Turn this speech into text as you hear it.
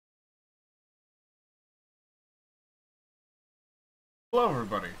Hello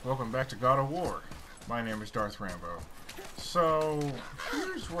everybody, welcome back to God of War. My name is Darth Rambo. So,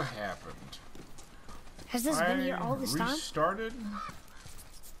 here's what happened. Has this been here all this time? I restarted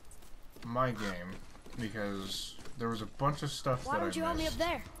my game because there was a bunch of stuff that I missed. Why don't you help me up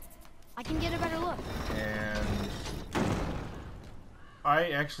there? I can get a better look. And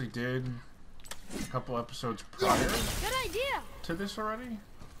I actually did a couple episodes prior Good idea. to this already.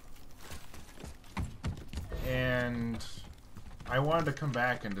 And I wanted to come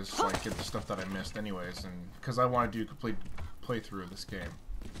back and just like get the stuff that I missed anyways, and because I want to do a complete playthrough of this game.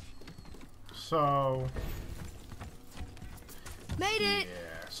 So made it.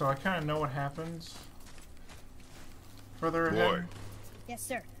 Yeah, so I kind of know what happens further ahead. Yes,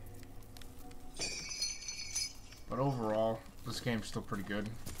 sir. But overall, this game's still pretty good,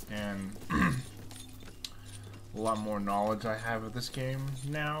 and a lot more knowledge I have of this game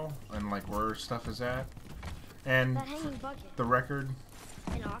now, and like where stuff is at. And the record,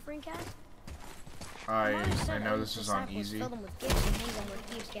 an offering cast? I know this is on easy.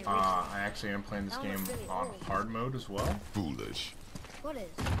 I actually am playing this game on hard mode as well. Foolish. What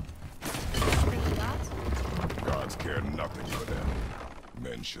is? Gods? Gods care nothing for them.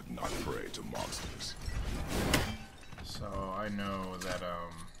 Men should not pray to monsters. So I know that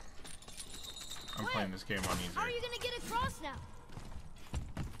I'm playing this game on easy. How are you gonna get across now?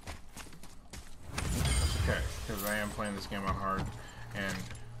 Okay, because I am playing this game on hard, and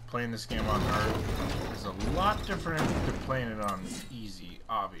playing this game on hard is a lot different than playing it on easy,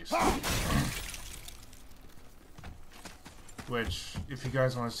 obviously. Which, if you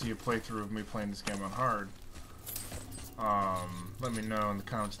guys want to see a playthrough of me playing this game on hard, let me know in the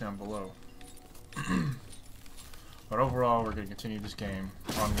comments down below. But overall, we're going to continue this game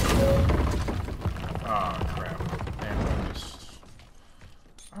on crap. And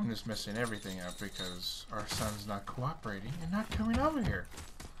I'm just messing everything up because our son's not cooperating and not coming over here.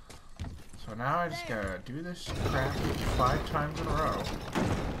 So now I just gotta do this crap 5 times in a row.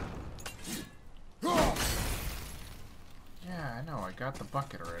 Yeah, I know, I got the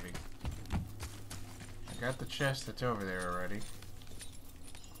bucket already. I got the chest that's over there already.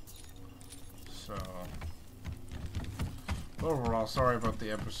 So overall, sorry about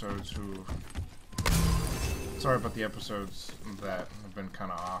the episodes that have been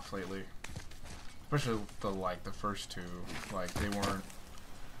kind of off lately, especially the first two. Like, they weren't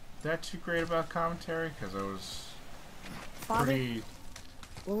that too great about commentary because I was pretty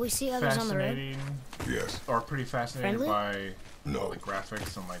Will we see others on the road? Yes. Or pretty fascinated by no the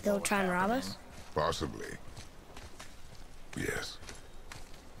graphics and like they'll try and rob us. Possibly. Yes.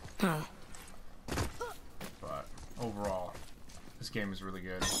 Oh. But overall, this game is really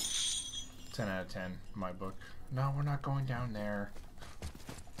good. 10 out of 10 in my book. No, we're not going down there.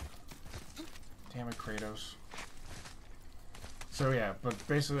 Damn it, Kratos. So yeah, but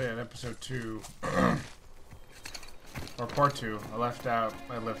basically at episode 2, or part 2, I left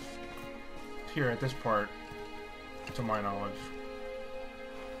here at this part, to my knowledge.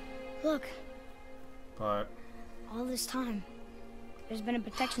 Look. But all this time, there's been a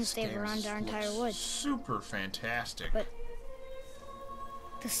protection stave around our entire woods. Super fantastic. But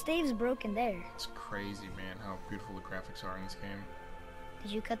the stave's broken there. It's crazy, man, how beautiful the graphics are in this game.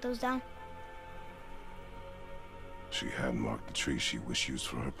 Did you cut those down? She had marked the tree she wished used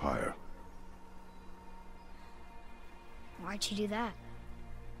for her pyre. Why'd she do that?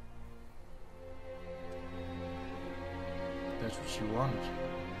 That's what she wanted.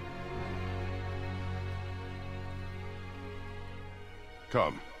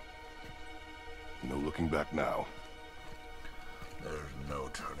 Come. No looking back now. There's no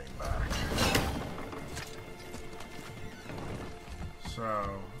turning back.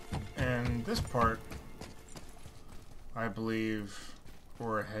 So, in this part, I believe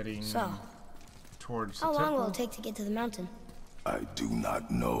we're heading towards the How long temple. will it take to get to the mountain? I do not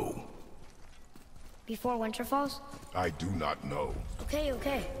know. Before winter falls? I do not know. Okay.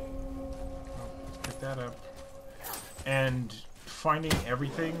 Let's pick that up. And finding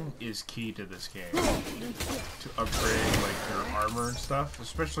everything is key to this game. To upgrade like your armor and stuff,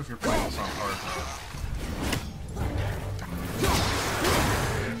 especially if you're playing this on hard mode.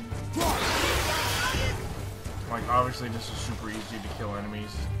 Like, obviously this is super easy to kill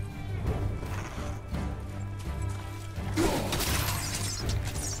enemies.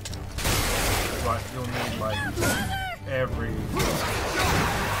 But you'll need like every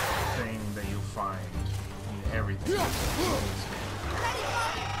thing that you find. You need everything.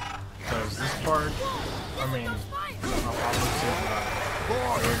 Because this part, I mean, I'm obviously not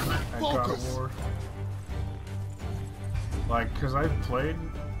good at God of War. Like, because I've played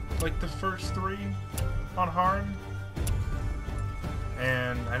like the first 3 on hard,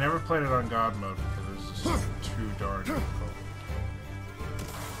 And I never played it on God mode because it was just too darn difficult.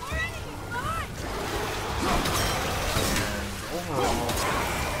 And overall,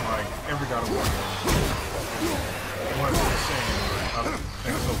 like every God of War game was the same up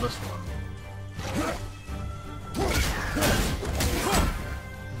until this one.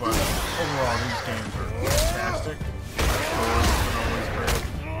 But overall, these games are fantastic. Stories have been always great.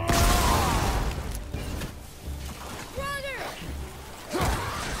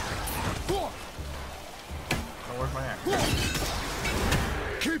 Oh, where's my axe?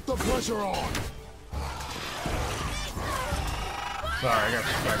 Keep the pressure on. Sorry, I got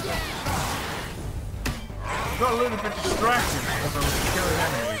distracted. Got a little bit distracted because I was killing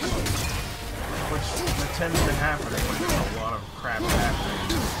enemies, which tends to happen when there's a lot of crap happening in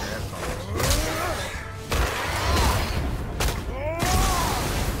your headphones.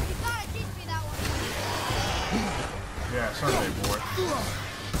 You gotta teach me that one. Yeah, someday, boy.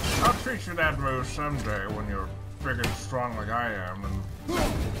 I'll teach you that move someday when you're big and strong like I am, and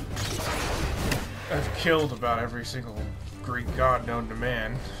I've killed about every single Greek god known to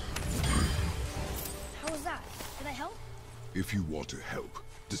man. How was that? Did I help? If you want to help,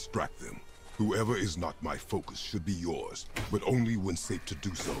 distract them. Whoever is not my focus should be yours, but only when safe to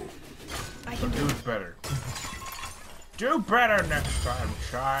do so. I So can do it better. Do better next time,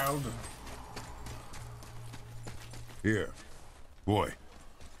 child. Here. Boy.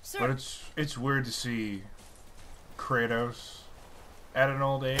 Sir. But it's weird to see Kratos at an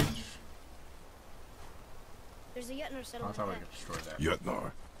old age. There's a Yetner Oh, I settlement thought we there. could destroy that.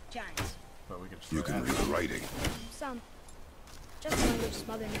 Yetnar. Giants. But we could destroy You can that. read writing. Some. Just the language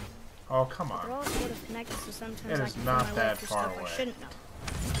smothered me. Oh, come They're on. all sort of connected, so sometimes It I is can not find my way that through far stuff away. I shouldn't know.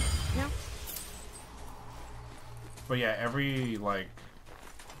 No? But yeah, every, like,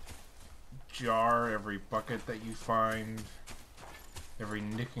 jar, every bucket that you find, every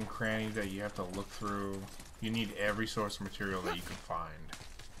nook and cranny that you have to look through, you need every source of material that you can find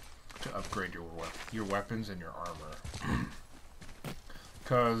to upgrade your weapons and your armor.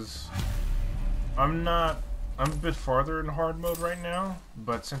 Because I'm a bit farther in hard mode right now,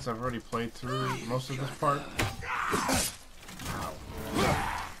 but since I've already played through most of this part, that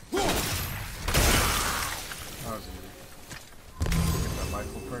was easy. Get that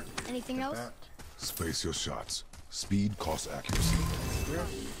rifle perk. Anything Get else? that. Space your shots. Speed costs accuracy. Yes,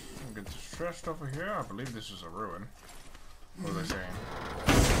 I'm getting stressed over here. I believe this is a ruin. What are they saying?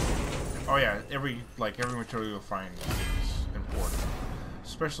 Oh yeah, every material you'll find is important.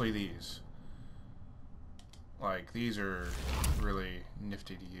 Especially these. Like, these are really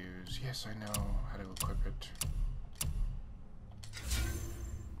nifty to use. Yes, I know how to equip it.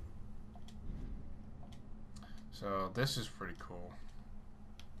 So, this is pretty cool.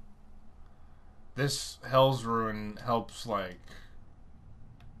 This Hell's Ruin helps, like...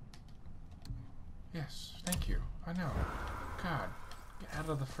 Yes, thank you. I know. God, get out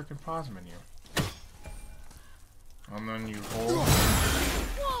of the frickin' pause menu. And then you hold...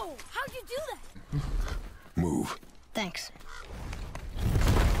 Whoa! How'd you do that? Move. Thanks.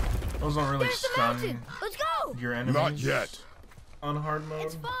 Those don't really There's the stun mountain! Let's go! your enemies. Not yet. On hard mode.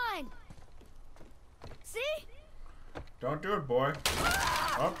 It's fine! See? Don't do it, boy.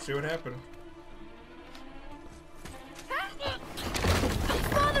 Oh, see what happened.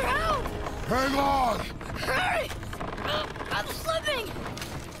 Father, help! Hang on! Hurry! I'm slipping!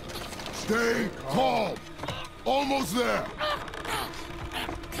 Stay calm. Almost there.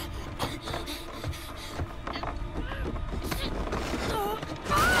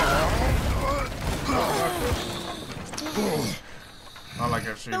 Not like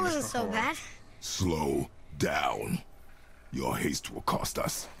I've seen That this wasn't so before. bad. Slow down. Your haste will cost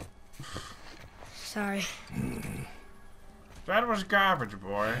us. Sorry. That was garbage,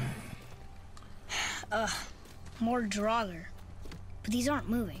 boy. More Draugr. But these aren't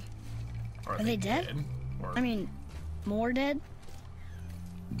moving. Are they dead? Or I mean, more dead?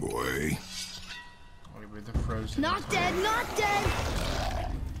 Boy. maybe the frozen. Not dead, not dead!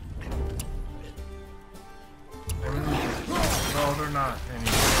 No, they're not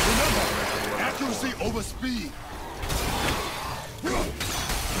anymore. Remember, accuracy over speed.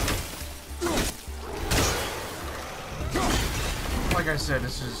 Like I said,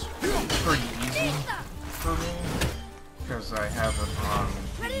 this is pretty easy for me because I have it on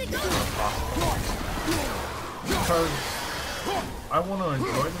possible. Because I want to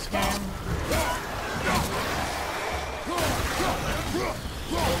enjoy this game.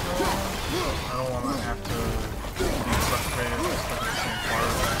 I don't want to have to be frustrated with stuck in the same part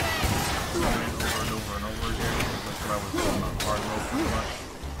over and over and over again. That's what I was doing on hard mode pretty much.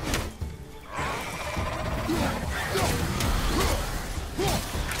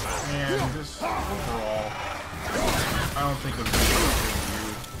 don't think of this as a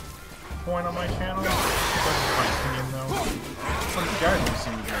view point on my channel. That's my opinion, though. But if you guys want to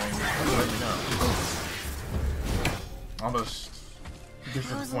see me doing it, let me know. I'll just get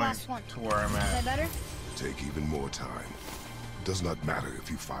to the point to where I'm at. Is that better? Take even more time. It does not matter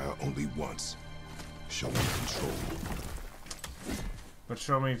if you fire only once. Show me control. But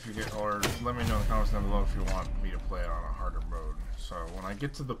show me if you get, or let me know in the comments down below if you want me to play it on a harder mode. So when I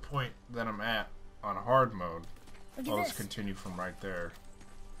get to the point that I'm at on a hard mode, I'll just continue from right there.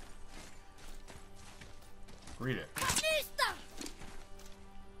 Read it.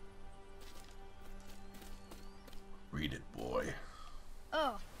 Read it, boy.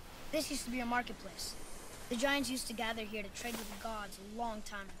 Oh, this used to be a marketplace. The giants used to gather here to trade with the gods a long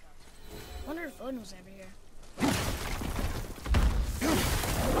time ago. Wonder if Odin was ever here.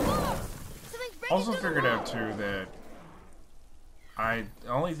 Also figured out too that the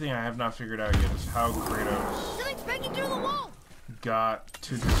only thing I have not figured out yet is how Kratos got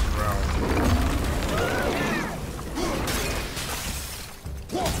to this realm.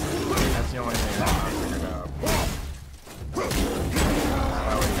 That's the only thing I have not figured out.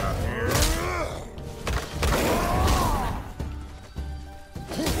 How he got here.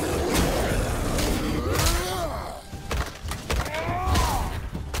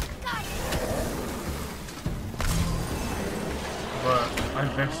 But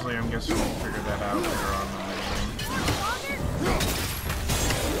eventually, I'm guessing we'll figure that out later on in the game.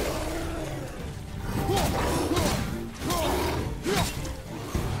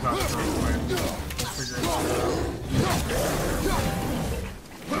 Not sure when. We'll figure it out.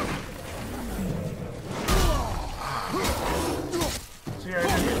 See, I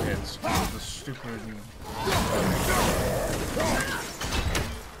didn't get hits because of the stupid.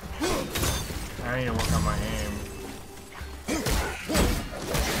 I need to work on my aim.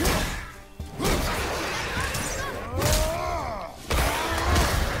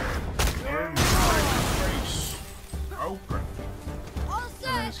 Open. And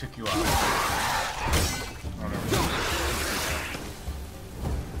then just kick you out.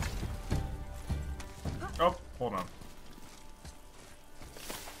 Oh, hold on.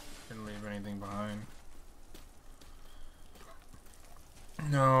 Didn't leave anything behind.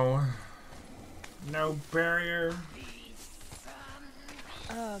 No. No barrier.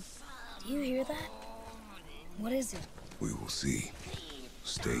 Do you hear that? What is it? We will see.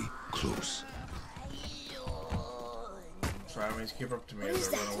 Stay close. Try to keep up to me as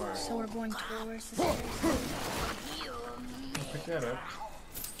I run away. So we're going towards the stairs. I'll pick that up.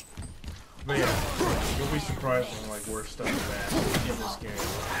 But yeah, you'll be surprised when like where stuff is at in this game.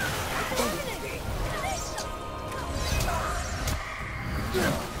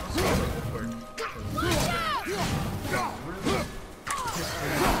 Yeah, so real quick.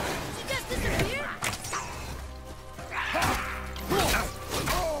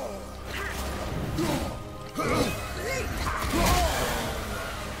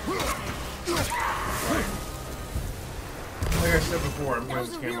 Like I said before, I'm playing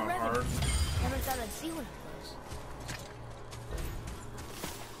this game on hard. Never thought I'd see one of those.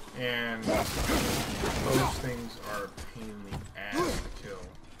 And those things are a pain in the ass to kill.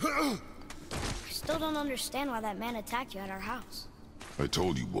 I still don't understand why that man attacked you at our house. I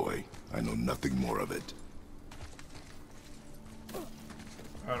told you, boy. I know nothing more of it. I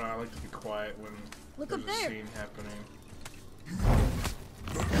don't know, I like to be quiet when there's a scene happening.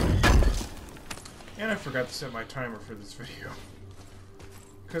 And I forgot to set my timer for this video.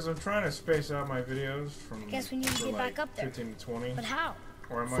 Because I'm trying to space out my videos from Guess we need to get like back up there. 15 to 20. But how?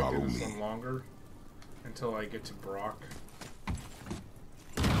 Or I might do this one longer until I get to Brock.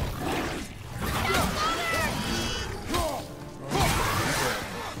 So,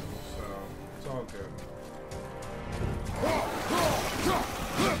 it's all good.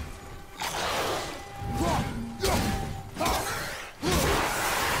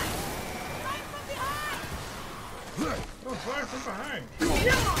 Oh, fire from behind!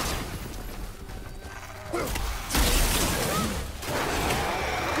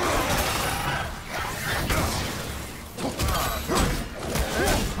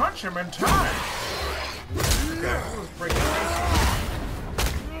 Punch him in time! Okay, let's break this.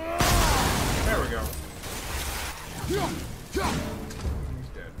 There we go. He's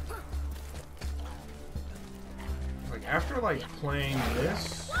dead. Like, after, like, playing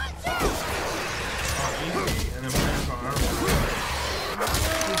this on easy, and then playing this on hard,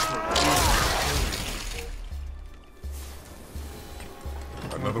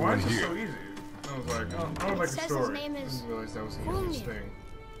 Another why one is it here. so easy? I was like, oh, I would like a story. His name is I didn't realize that was the easiest thing.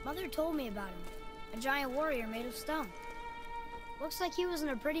 Mother told me about him. A giant warrior made of stone. Looks like he was in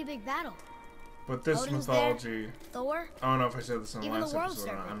a pretty big battle. But this Odin's mythology, there. Thor? I don't know if I said this in the Even last the world episode.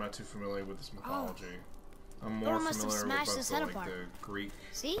 serpent. I'm not too familiar with this mythology. I'm Thor more must have familiar with smashed his both head the, like, apart. the Greek,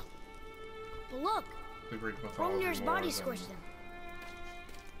 See? But look, mythology Hrungnir's more body than squished him.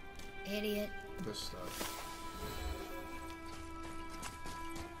 Idiot. this stuff.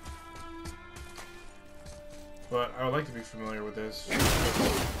 But I would like to be familiar with this.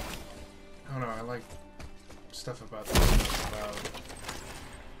 I don't know, I like stuff about this, about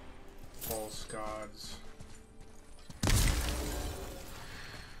false gods.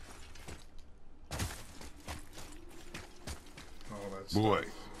 All that stuff. Boy,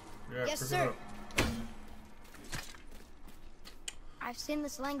 Yeah, Yes, pick sir. it up. I've seen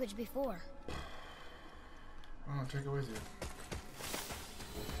this language before. Oh, take it with you.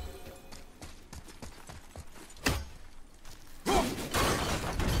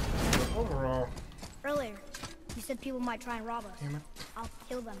 Overall, Earlier, you said people might try and rob us. damn it. I'll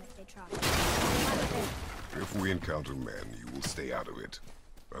kill them if they try. if we encounter men, you will stay out of it.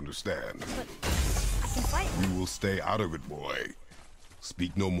 Understand? But I can fight. You will stay out of it, boy.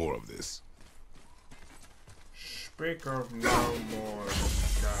 Speak no more of this. Speak of no more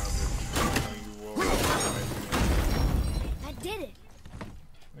garbage. No, you will. I did it.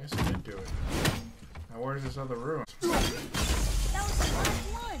 Yes, I did do it. Now, where's this other room? That was the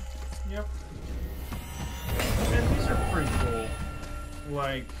last one. Yep. Man, these are pretty cool.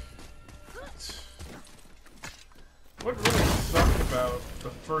 Like, what really sucked about the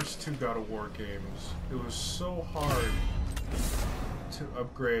first two God of War games, it was so hard to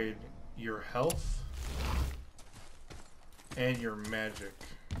upgrade your health and your magic.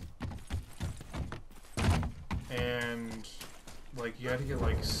 And, like, you had to get,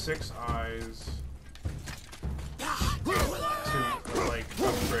 like, 6 eyes to, like,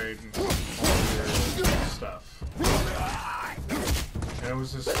 upgrade all your stuff. And it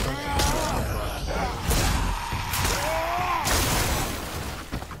was just so complex.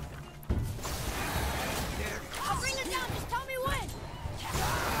 I'll bring it down. Just tell me when.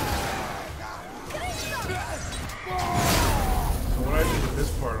 So what I did with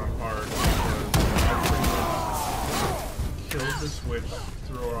this part on hard was I pretty much killed the switch,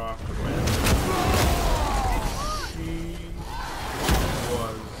 threw her off the map. She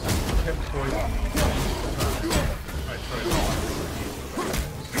kept poisoning me each time I tried to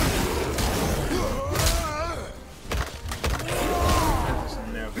it just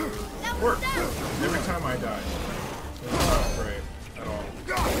never worked. Every time I died. It was not great at all.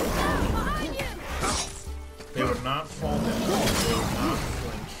 Behind you. They would not fall down. They would not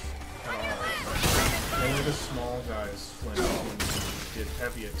flinch at all. Only the small guys flinched when you did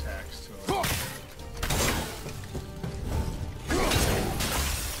heavy attacks to them.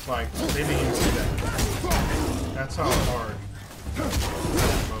 Like, they didn't even see that. That's how hard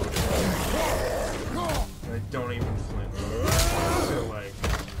that mode is. They don't even flinch. So, like,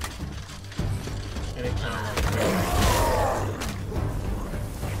 any kind of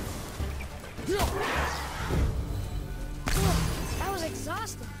That was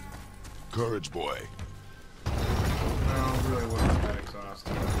exhausting. Courage, boy. No, it really wasn't that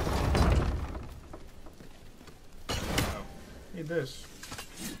exhausting. Oh, need this.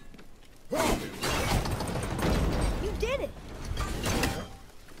 You did it.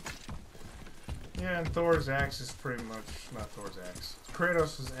 Yeah, and Thor's axe is pretty much, not Thor's axe.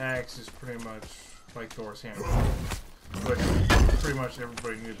 Kratos' axe is pretty much like Thor's hammer. But pretty much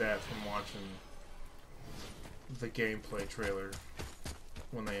everybody knew that from watching the gameplay trailer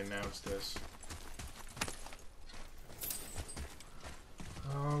when they announced this.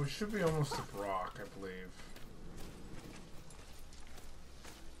 Oh, we should be almost to Brock, I believe.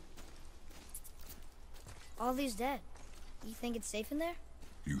 All these dead. You think it's safe in there?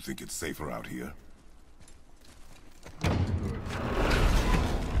 You think it's safer out here?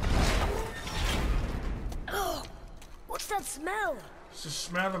 Oh, what's that smell? It's the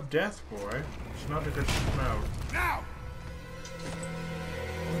smell of death, boy. It's not a good smell. Now!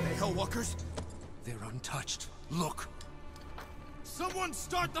 Are they Hellwalkers? They're untouched. Look! Someone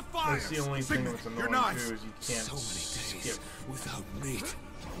start the fire! That's the only thing that's Your annoying knives! too is you can't So many days skip. without meat.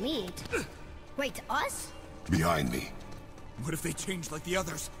 Meat? Wait, us? Behind me. What if they change like the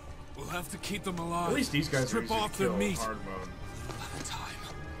others? We'll have to keep them alive. At least these guys are Strip easy off to their kill meat. hard mode. At a time.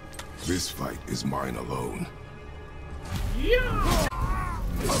 This fight is mine alone. Yeah!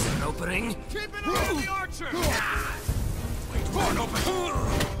 An opening. Keep it on the archer! Wait for an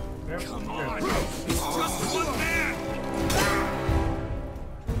opening. Yep, Come you on! guys- He's just one man!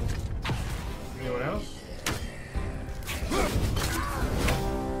 Anyone else?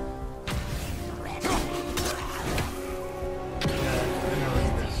 Yeah, I know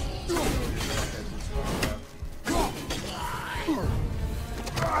it's this.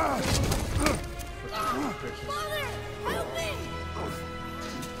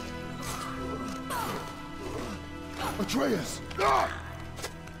 Atreus!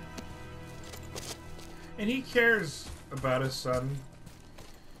 And he cares about his son.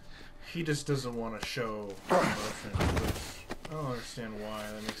 He just doesn't want to show emotion, which I don't understand why.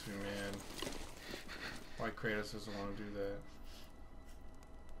 That makes me mad. Why Kratos doesn't want to do that.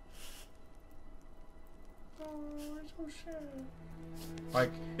 Oh, it's so sad.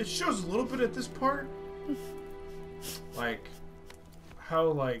 Like, it shows a little bit at this part. Like, how,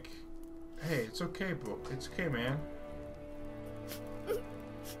 like, hey, it's okay, bro. It's okay, man.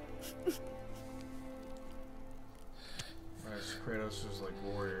 As Kratos is like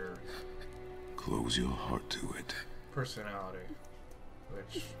warrior. Close your heart to it. Personality.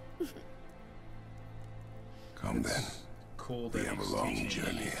 Which... Come then. Cool that We have a he's long teaching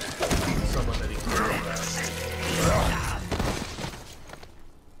journey. someone that he cares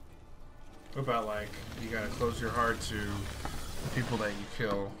about like, you gotta close your heart to the people that you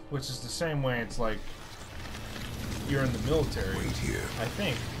kill. Which is the same way it's like, you're in the military. Wait here. I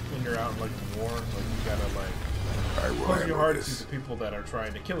think, when you're out in like the war, like you gotta like, I will close your heart this. to the people that are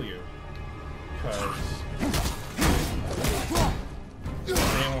trying to kill you. Because they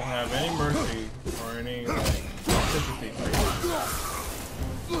won't have any mercy or any like, sympathy for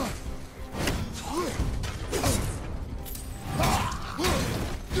you.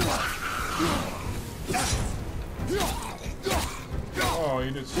 Oh,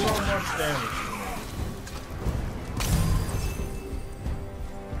 you did so much damage to me.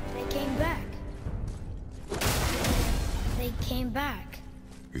 They came back. They came back.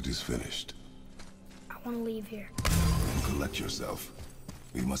 It is finished. I want to leave here. Collect yourself.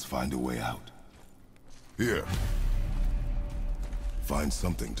 We must find a way out. Here. Find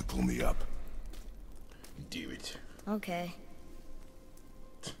something to pull me up. Do it. Okay.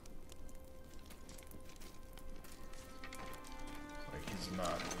 Like he's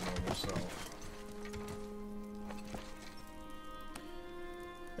not his normal self.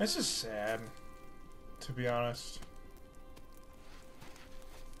 This is sad, to be honest.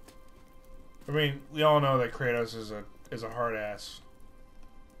 I mean, we all know that Kratos is a hard ass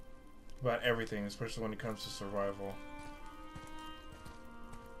about everything, especially when it comes to survival.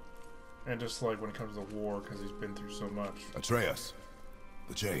 And just like when it comes to war, because he's been through so much. Atreus.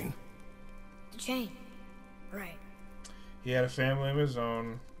 The chain. The chain. Right. He had a family of his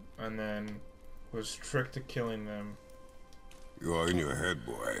own, and then was tricked to killing them. You are in your head,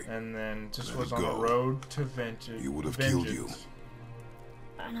 boy. And then just Let was it on go. the road to vengeance. He would have killed you.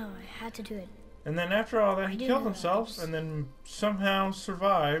 I know, I had to do it. And then after all that, he didn't killed know that. himself, and then somehow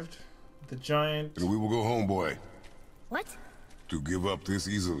survived the giant. And we will go home, boy. What? To give up this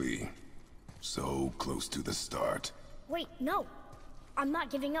easily. So close to the start. Wait, no. I'm not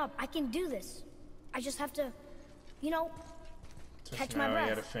giving up. I can do this. I just have to, you know, Just catch my now breath. he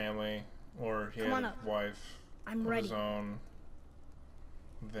had a family, or he Come had on a up. wife I'm of ready. his own.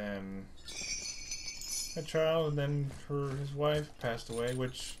 Then a child, and then his wife passed away,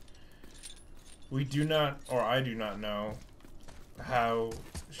 which we do not, or I do not know, how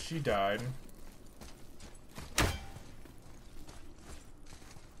she died.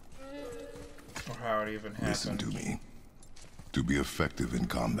 Or how it even happened. Listen to me. To be effective in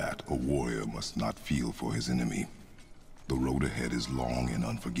combat, a warrior must not feel for his enemy. The road ahead is long and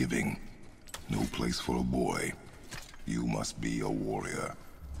unforgiving. No place for a boy. You must be a warrior.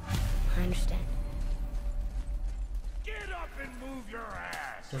 I understand. Get up and move your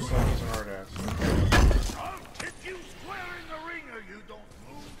ass! Just like he's a hard ass. I'll kick you square in the ring or you don't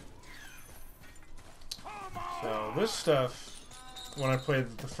move. Come on! So this stuff, when I played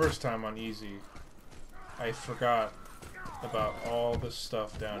it the first time on easy, I forgot about all this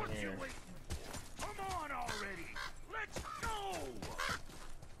stuff down here. Come on already! Let's go!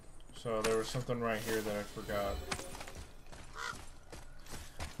 So there was something right here that I forgot.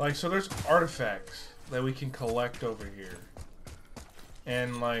 Like, so there's artifacts that we can collect over here.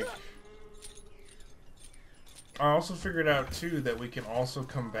 And like, I also figured out too that we can also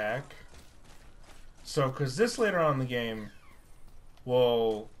come back. So, because this later on in the game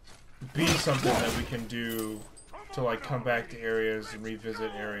will be something that we can do to like come back to areas and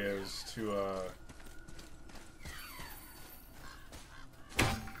revisit areas to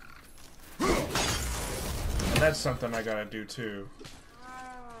and that's something I gotta do too.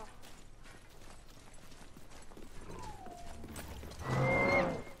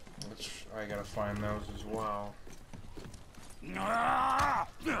 Which I gotta find those as well.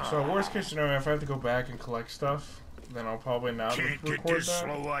 So worst case scenario, if I have to go back and collect stuff, then I'll probably not Can't get record this that.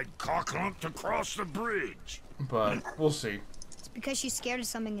 slow-eyed cocklump to cross the bridge. But we'll see. It's because she's scared of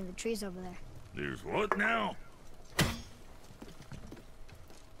something in the trees over there. There's what now?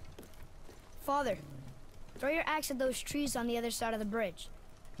 Father, Throw your axe at those trees on the other side of the bridge.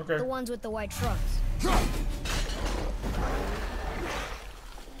 Okay. The ones with the white trunks.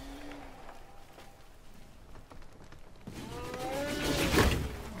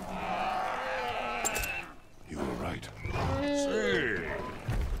 You were right. Say,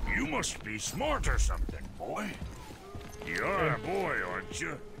 you must be smart or something, boy. You're a boy, aren't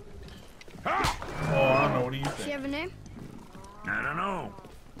you? Ha! Oh, I don't know. What do you Does she think? have a name? I don't know.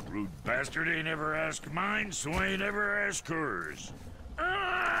 Rude bastard ain't ever asked mine, so ain't ever asked hers.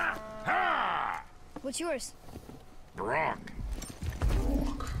 Ah! Ha! What's yours? Brock.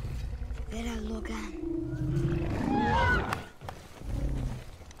 Vera Logan.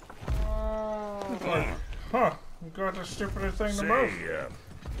 Huh? You got the stupidest thing to Say, move.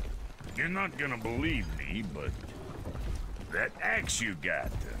 you're not gonna believe me, but that axe you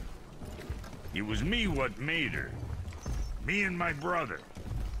got, it was me what made her. Me and my brother.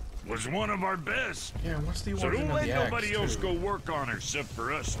 Was one of our best. Yeah, what's the So origin don't of let the axe, nobody else too? go work on her except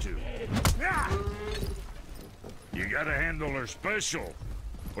for us two. Ah! You gotta handle her special,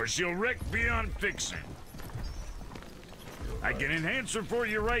 or she'll wreck beyond fixing. I can enhance her for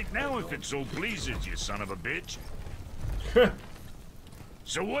you right now if it so pleases you, son of a bitch.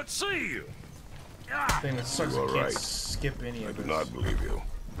 So what say you? Ah! Thing that sucks, You I are can't right. skip any I of do this. not believe you.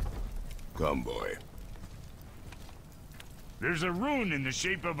 Come, boy. There's a rune in the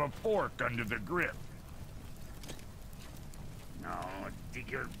shape of a fork under the grip. No,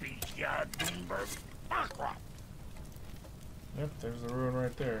 digger beach ya dumber. Yep, there's the ruin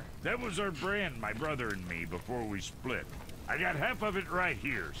right there. That was our brand, my brother and me, before we split. I got half of it right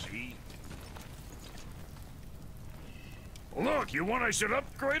here, see? Look, you want I should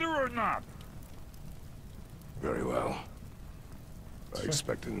upgrade her or not? Very well. I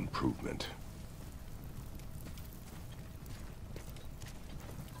expect an improvement.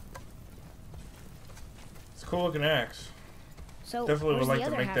 It's a cool looking axe. So, Definitely where's would the like to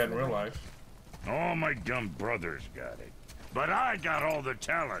other make half that of in the real bridge? life. All my dumb brothers got it. But I got all the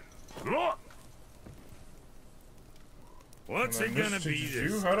talent. Look! What's And it then gonna this be teaches you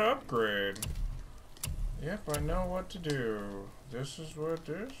this? how to upgrade. Yep, I know what to do. This is what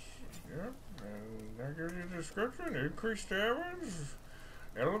this. Yep, and that gives you a description. Increased damage,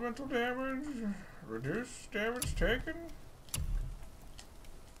 elemental damage, reduced damage taken.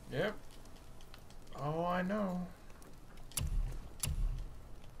 Yep. Oh, I know.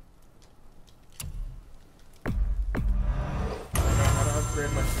 I know how to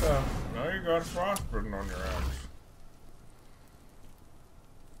upgrade my stuff. Now you got frostbitten on your axe.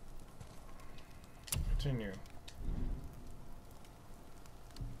 Continue.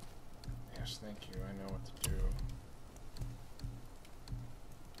 Yes, thank you. I know what to do.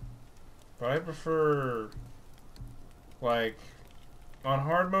 But I prefer, like, on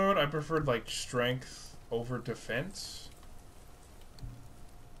hard mode, I preferred, like, strength over defense.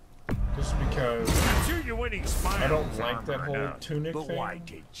 Just because I'm sure you're winning smiles. I don't like that armor whole now, tunic but thing. why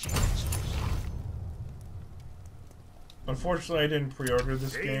take chances? Unfortunately, I didn't pre-order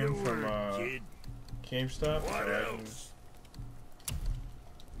this Say game the from word, kid. GameStop. What so I didn't- else?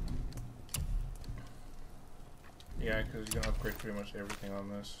 Yeah, because you can upgrade pretty much everything on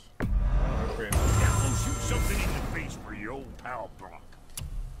this. Upgrade. Now go shoot something in the face for your old pal Brock.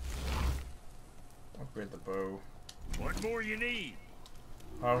 Upgrade the bow. What more you need?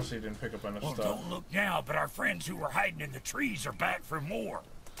 Obviously, didn't pick up enough Well, stuff. don't look now, but our friends who were hiding in the trees are back for more.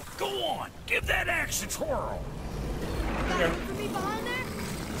 Go on, give that axe a twirl. Got room for me behind there?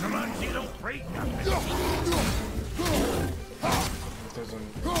 So long as you don't break nothing. It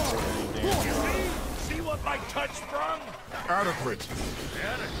doesn't do any damage. See what my touch sprung? Adequate.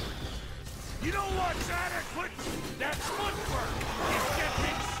 Adequate. You know what's adequate? That's footwork. You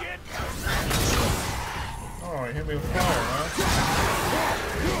skipping shit. Oh, he hit me with fire, huh?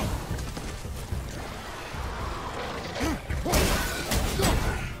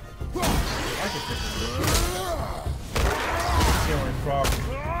 I could fix it. That's the only problem.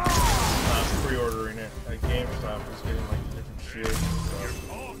 Not pre-ordering it at GameStop is getting like different shit. Your So.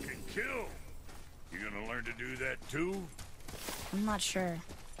 paw can kill. You gonna learn to do that too? I'm not sure.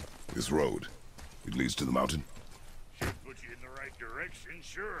 This road, it leads to the mountain. Should put you in the right direction,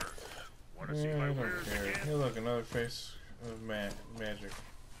 sure. Wanna see Yeah, my I don't wares care. again? Hey, look, another face of magic.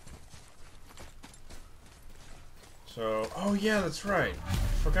 So, oh yeah, that's right.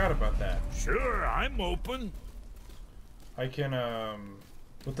 Forgot about that. Sure, I'm open. I can,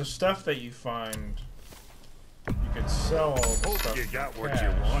 with the stuff that you find, you could sell all the Hope stuff. you for got what cash. you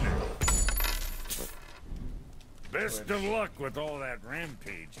wanted. Best of luck with all that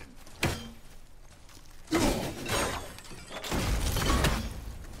rampaging.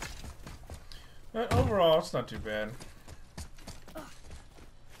 But overall, it's not too bad.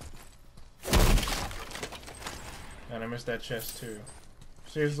 And I missed that chest too.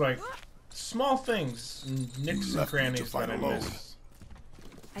 So there's like small things, nicks and crannies that I miss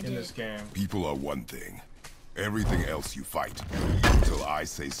in this game. People are one thing. Everything else you fight. Until I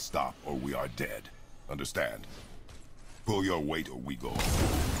say stop or we are dead. Understand? Pull your weight or we go.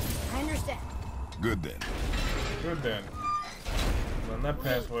 I understand. Good then. Good then. Then that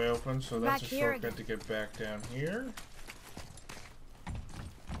pathway opens, so that's a Back here shortcut again. to get back down here.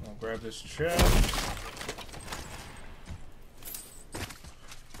 I'll grab this chest.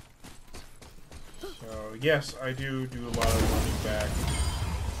 So yes, I do a lot of running back.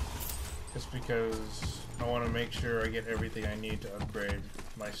 Just because I want to make sure I get everything I need to upgrade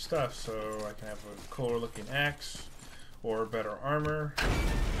my stuff, so I can have a cooler looking axe or better armor. So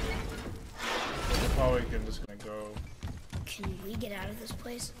probably just gonna go. Can we get out of this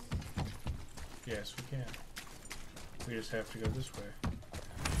place? Yes, we can. We just have to go this way.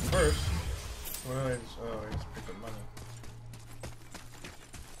 First, what did I just? Oh, I just picked up money.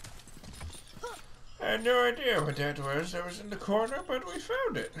 I had no idea what that was. That was in the corner, but we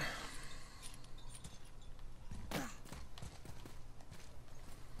found it.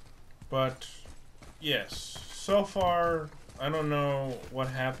 But, yes. So far, I don't know what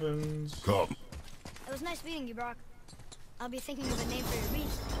happens. Come. It was nice meeting you, Brock. I'll be thinking of a name for your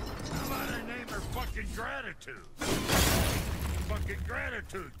beast. How about I name her fucking Gratitude? Fucking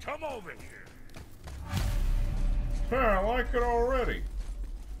Gratitude, come over here. I like it already.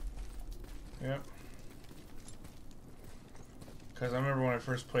 Yep. Because I remember when I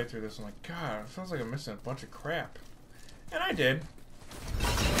first played through this, I'm like, God, it feels like I'm missing a bunch of crap. And I did.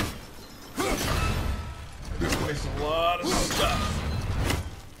 There's a lot of stuff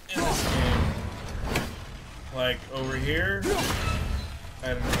in this game. Like, over here, I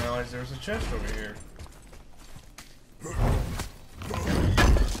didn't realize there was a chest over here.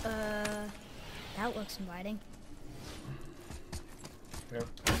 That looks inviting. Yep.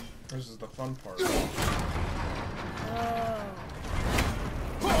 This is the fun part. Oh.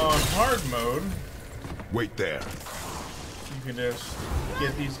 On hard mode, Wait there. you can just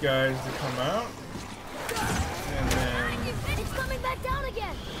get these guys to come out, and then It's coming back down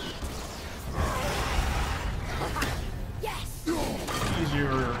again! Yes! easier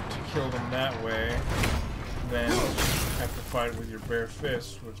to kill them that way than have to fight with your bare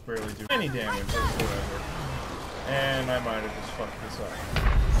fists, which barely do any damage whatsoever. And I might have just fucked this up.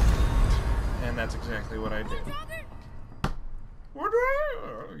 And that's exactly what I did. Where do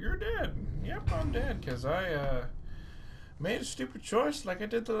I? You're dead. Yep, I'm dead, because I made a stupid choice like I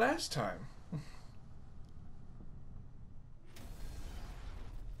did the last time.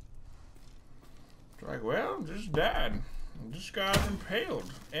 It's like, well, just died. Just got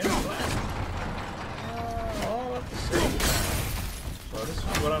impaled and flat. All at the same time. So this is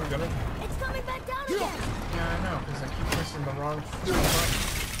what I'm gonna. It's coming back down again! Yeah, I know, because I keep pressing the wrong button.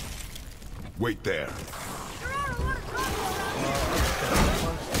 Wait there.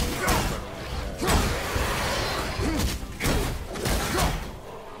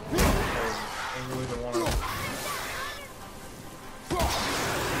 I really don't want to.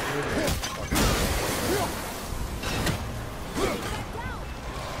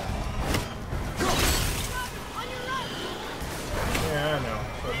 Yeah, I know.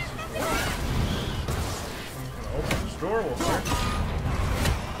 So this is good. I'm just gonna open this door real quick.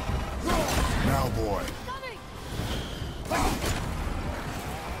 Now, boy.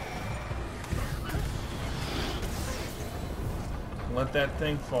 Let that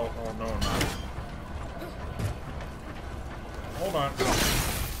thing fall. Oh, no, not. Hold on.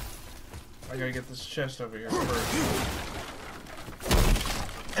 I gotta get this chest over here first.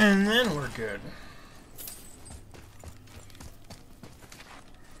 And then we're good.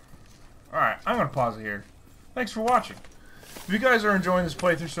 Alright, I'm gonna pause it here. Thanks for watching. If you guys are enjoying this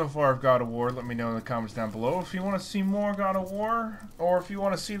playthrough so far of God of War, let me know in the comments down below. If you want to see more God of War, or if you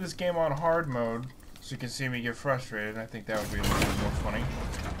want to see this game on hard mode, so you can see me get frustrated, I think that would be a little bit more funny.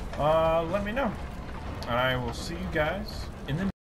 Let me know. And I will see you guys in the